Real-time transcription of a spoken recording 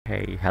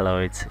Hey, hello,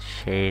 it's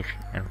Shaykh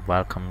and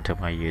welcome to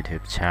my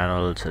YouTube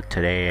channel. So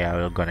today I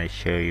will gonna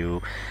show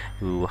you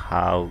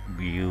how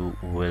you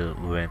will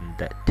win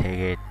the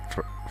ticket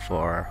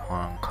for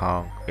Hong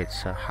Kong.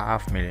 It's a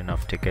 500,000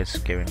 of tickets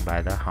given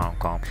by the Hong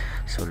Kong.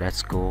 So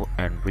let's go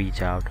and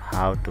reach out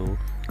how to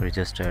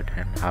register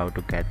and how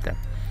to get them.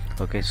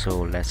 Okay,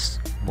 so let's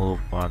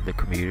move on the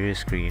computer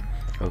screen.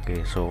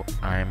 Okay, so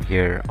I'm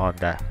here on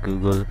the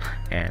Google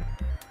and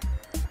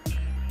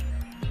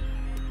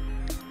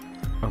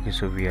okay,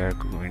 so we are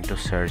going to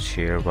search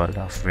here world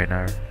of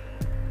winner.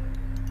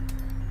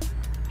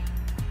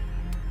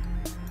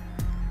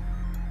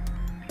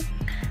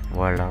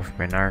 World of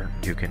winner,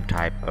 you can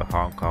type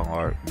Hong Kong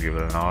or you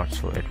will not,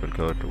 so it will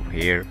go to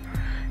here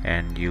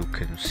and you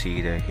can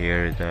see that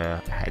here the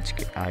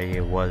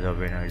HKIA World of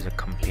Winner is a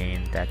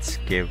campaign that's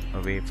give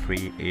away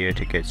free air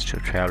tickets to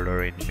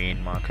traveler in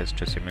main markets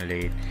to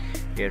simulate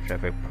air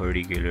traffic,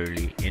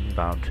 particularly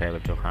inbound travel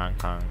to Hong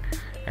Kong,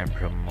 and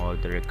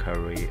promote the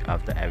recovery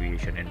of the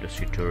aviation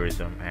industry,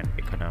 tourism and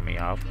economy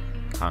of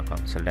Hong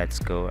Kong. So let's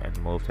go and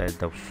move that.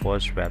 The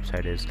first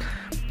website is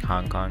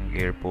Hong Kong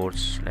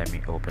airports. Let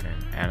me open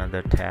in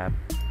another tab.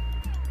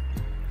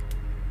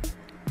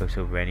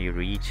 So when you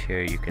reach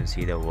here, you can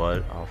see the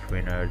world of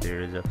winner.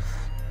 There is a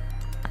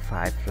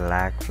 5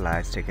 lakh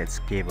flights tickets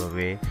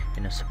giveaway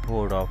in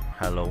support of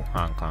Hello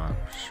Hong Kong.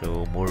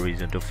 So more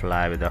reason to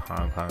fly with the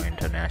Hong Kong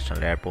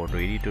International Airport.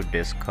 Ready to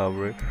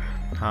discover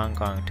Hong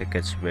Kong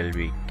tickets will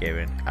be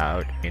given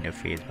out in a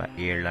phase by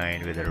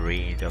airline with a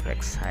range of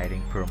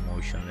exciting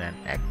promotions and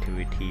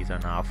activities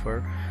on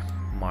offer.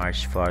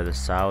 March for the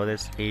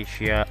Southeast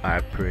Asia,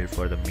 April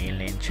for the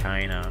mainland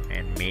China,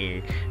 and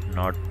May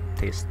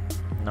Northeast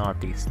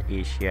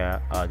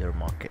Asia other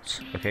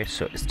markets. Okay,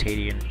 so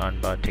stadium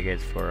on-board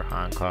tickets for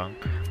Hong Kong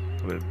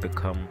will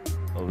become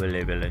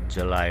available in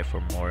July.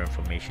 For more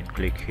information,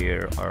 click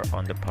here or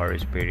on the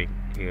participating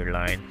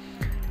airline.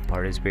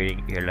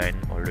 Participating airline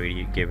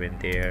already given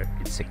there.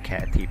 It's a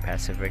Cathay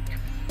Pacific,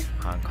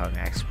 Hong Kong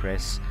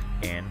Express,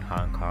 and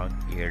Hong Kong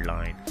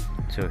Airline.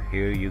 So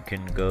here you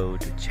can go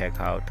to check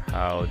out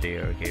how they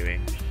are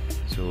giving.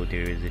 So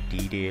there is a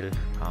detailed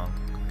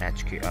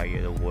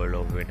HKIA the World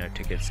of Winner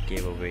tickets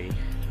giveaway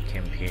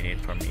campaign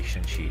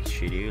information sheet.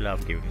 Schedule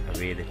of giving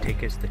away the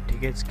tickets. The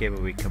tickets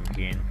giveaway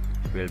campaign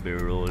will be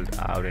rolled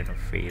out in a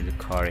phase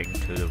according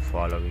to the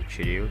following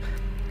schedule.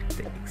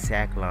 The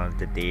exact launch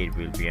the date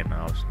will be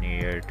announced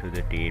near to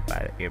the date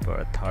by the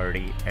airport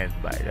authority and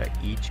by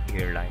each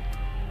airline,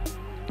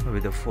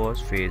 with the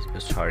first phase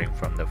starting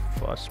from the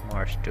 1st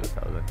March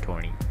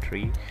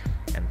 2023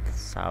 and the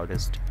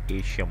Southeast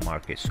Asia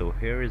market. So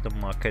here is the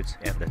markets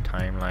and the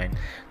timeline.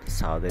 The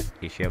Southeast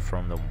Asia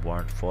from the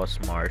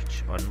 1st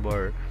March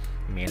onward,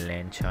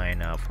 mainland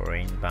China for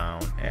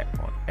inbound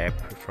on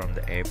April, from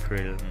the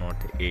April,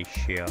 North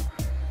Asia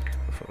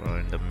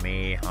for the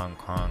May, Hong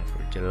Kong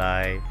for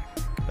July.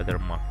 Other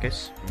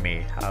markets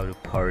may have to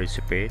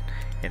participate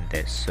in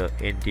this. So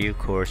in due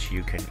course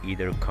you can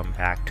either come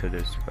back to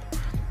this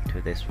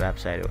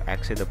website or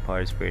access the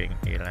participating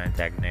airline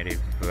designated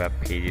web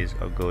pages,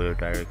 or go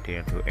directly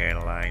into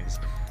airlines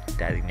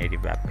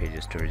designated web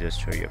pages to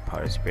register your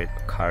participate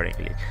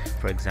accordingly.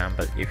 For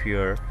example, if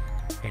you're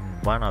in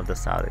one of the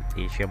Southeast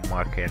Asia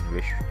market and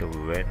wish to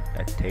win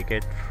a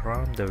ticket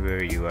from the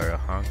where you are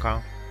Hong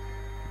Kong,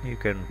 you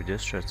can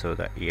register so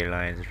the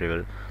airlines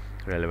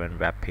relevant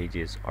web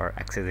pages or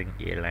accessing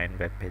airline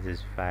web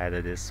pages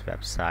via this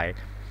website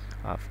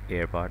of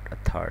Airport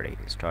Authority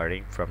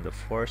starting from the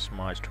 1st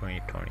March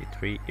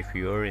 2023. If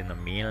you are in the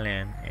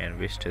mainland and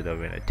wish to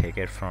win a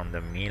ticket from the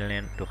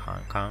mainland to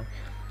Hong Kong,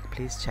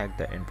 please check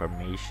the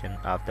information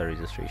of the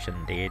registration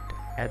date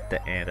at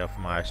the end of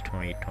March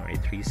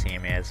 2023,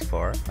 same as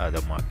for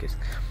other markets.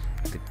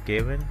 The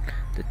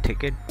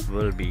ticket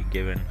will be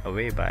given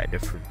away by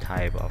different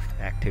type of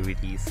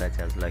activities such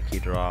as lucky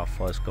draw,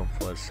 first come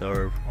first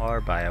serve,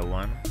 or buy a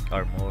one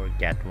or more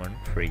get one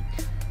free,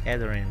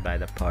 arranged by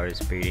the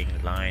participating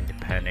line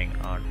depending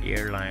on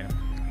airline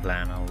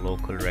plan and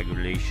local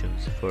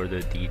regulations.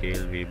 Further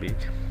detail will be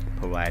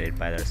provided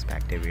by the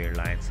respective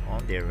airlines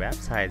on their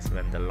websites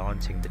when they're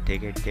launching the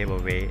ticket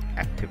giveaway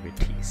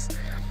activities.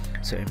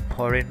 So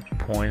important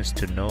points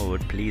to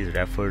note, please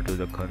refer to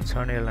the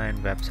concerned airline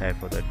website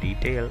for the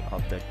detail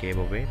of the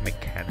giveaway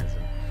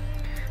mechanism.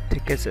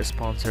 Tickets are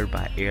sponsored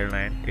by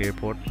Airline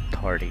Airport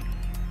Authority.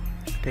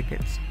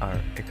 Tickets are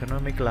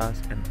economic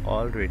class and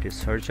all rated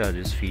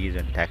surcharges, fees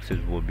and taxes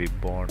will be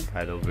borne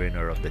by the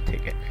winner of the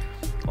ticket.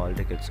 All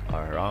tickets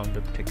are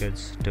round-up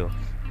tickets to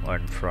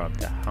and from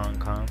the Hong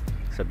Kong,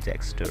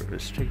 subject to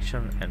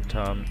restriction and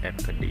terms and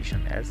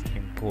conditions as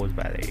imposed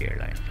by the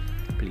airline.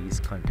 Please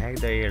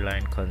contact the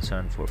airline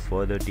concerned for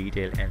further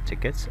detail and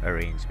tickets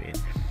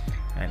arrangement.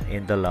 And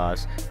in the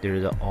last, there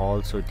is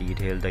also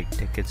detailed the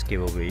tickets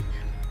giveaway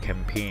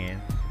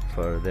campaign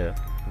for the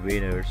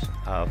winners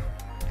of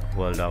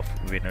World of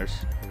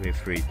Winners with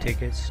free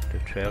tickets to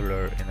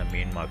traveler in the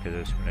main market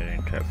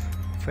in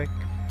traffic,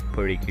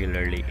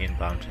 particularly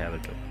inbound travel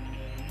to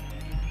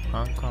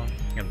Hong Kong,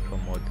 and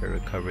promote the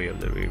recovery of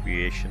the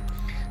aviation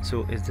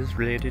So is this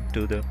related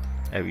to the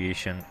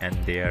aviation, and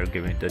they are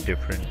giving the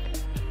different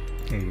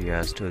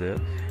areas to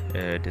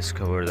the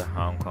discover the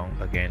Hong Kong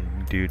again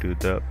due to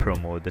the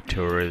promote the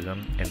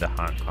tourism in the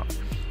Hong Kong.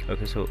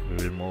 Okay, so we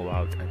will move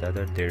out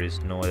another. There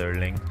is no other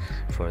link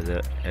for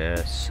the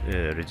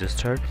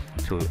registered,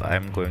 so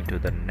I'm going to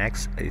the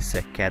next is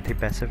a Cathay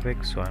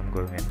Pacific, so I'm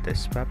going in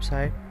this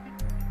website.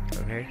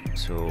 Okay,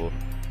 so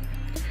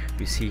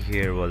we see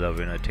here was a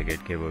winner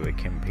ticket giveaway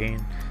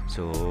campaign.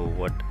 So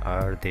what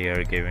are they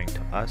are giving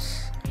to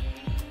us?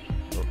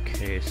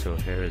 Okay, so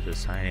here is the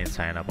sign in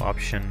sign up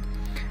option.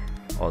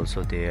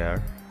 Also they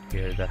are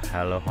here the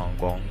Hello Hong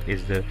Kong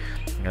is the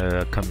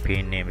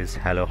campaign name is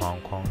Hello Hong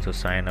Kong, so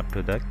sign up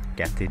to the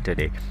Cathay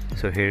today.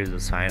 So here is the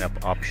sign up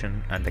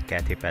option and the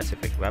Cathay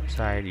Pacific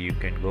website. You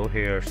can go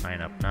here,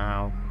 sign up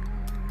now.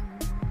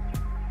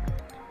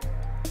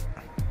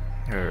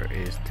 Here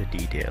is the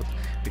details.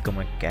 Become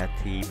a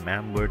Cathay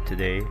member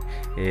today.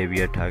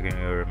 We are targeting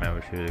your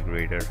membership to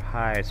greater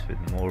heights with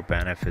more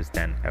benefits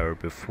than ever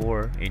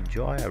before.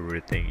 Enjoy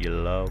everything you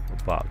love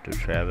about to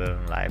travel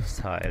and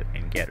lifestyle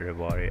and get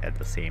rewarded at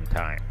the same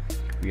time.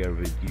 We are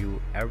with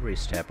you every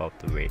step of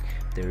the way.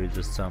 There is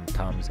just some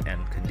terms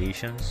and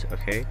conditions.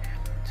 Okay,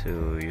 so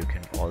you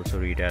can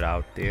also read that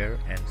out there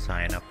and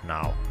sign up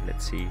now.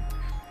 Let's see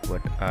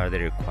what are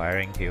they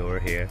requiring over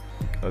here.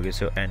 Okay,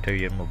 so enter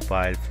your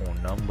mobile phone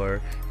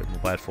number. Your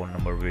mobile phone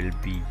number will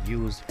be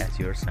used as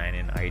your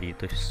sign-in ID,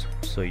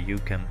 so you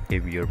can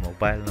give your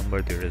mobile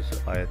number. There is,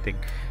 I think,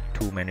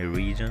 too many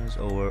regions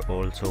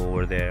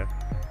over there,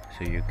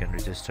 so you can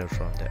register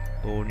from the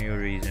own your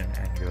region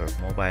and your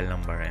mobile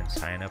number and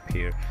sign up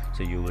here.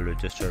 So you will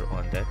register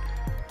on that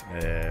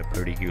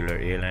particular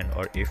airline,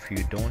 or if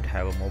you don't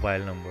have a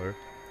mobile number,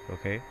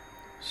 okay,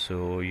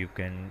 so you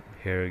can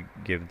here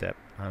give that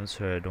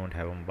answer, I don't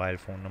have a mobile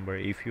phone number.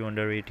 If you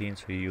under 18,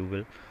 so you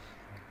will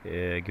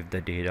give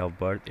the date of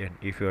birth, and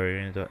if you are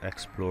in the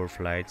explore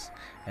flights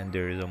and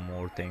there is a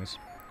more things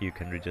you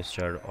can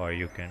register or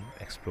you can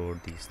explore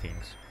these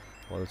things.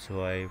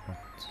 Also I want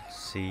to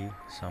see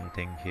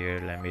something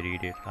here, let me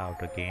read it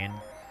out again.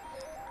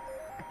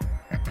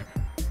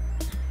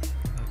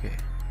 Okay,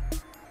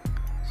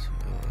 so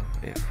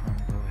if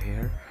I go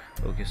here,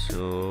 okay,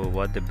 so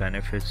what the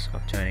benefits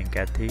of joining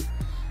Cathay?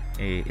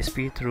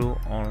 Speed through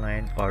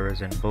online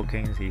orders and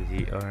bookings,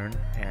 easy earn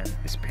and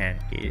spend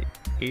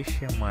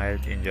Asia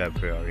miles, enjoy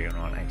priority on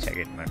online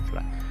check-in and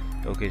flight.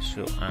 Okay,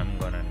 so I'm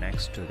gonna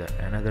next to the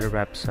another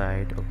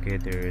website. Okay,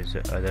 there is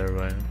the other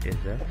one is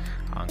the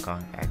Hong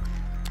Kong X.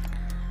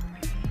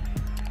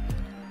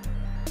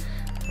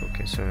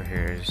 Okay, so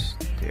here's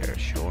they're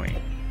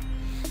showing.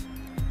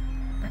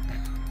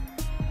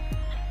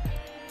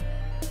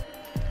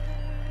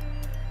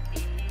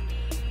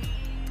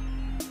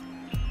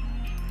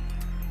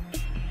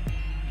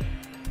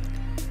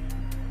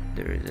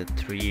 There is a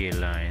 3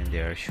 airline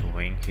they are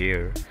showing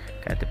here: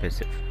 Cathay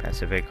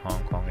Pacific,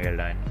 Hong Kong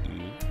Airline,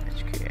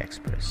 EHK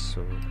Express.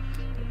 So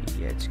the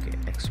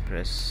EHK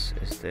Express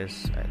is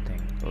this, I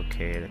think.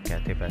 Okay, the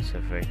Cathay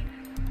Pacific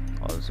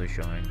also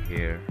showing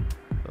here.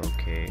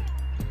 Okay,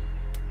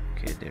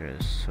 there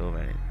are so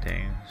many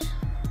things.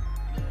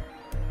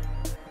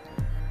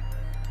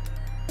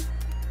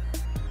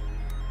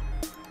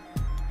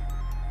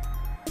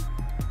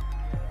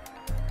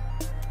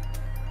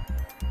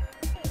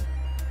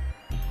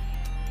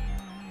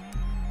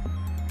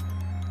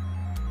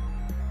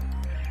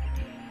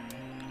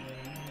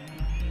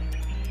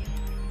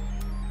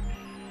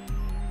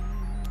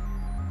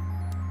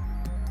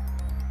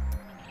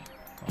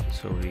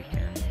 So we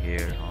can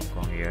hear Hong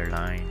Kong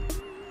Airline,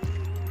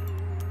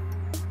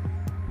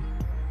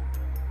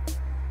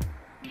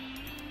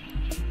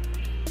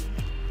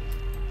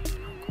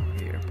 Hong Kong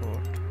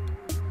Airport.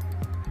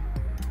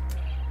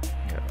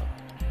 Yeah,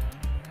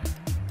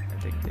 I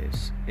think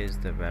this is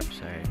the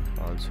website.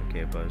 Also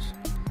gave us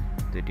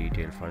the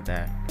detail for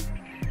that.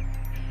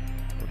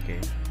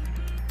 Okay,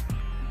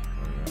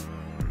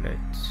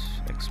 let's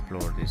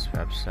explore this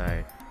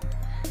website.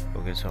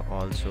 Okay, so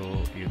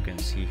also you can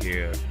see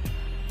here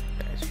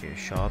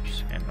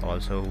shops, and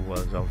also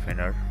was a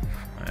winner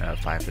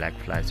 5 lakh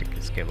flight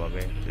tickets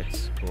giveaway.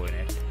 Let's go in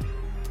it.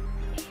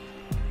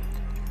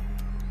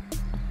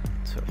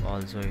 So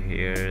also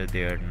here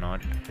they are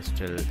not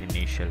still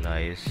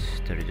initialize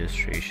the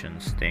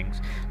registrations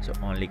things, so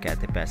only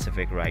Cathay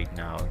Pacific right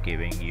now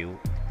giving you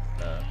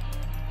a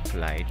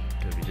flight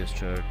to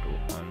register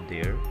to on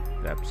their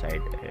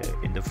website.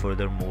 In the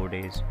further more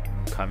days,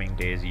 in coming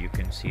days, you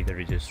can see the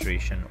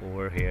registration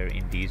over here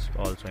in these,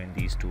 also in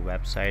these 2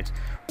 websites,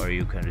 or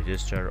you can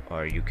register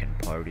or you can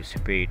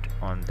participate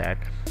on that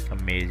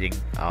amazing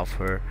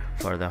offer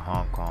for the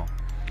Hong Kong.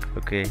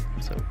 Okay,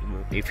 so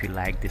if you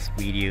like this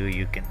video,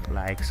 you can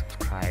like,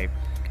 subscribe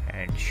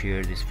and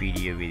share this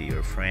video with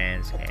your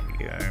friends, and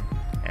you're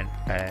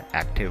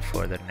active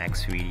for the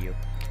next video.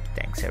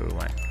 Thanks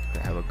everyone,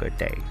 have a good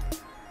day.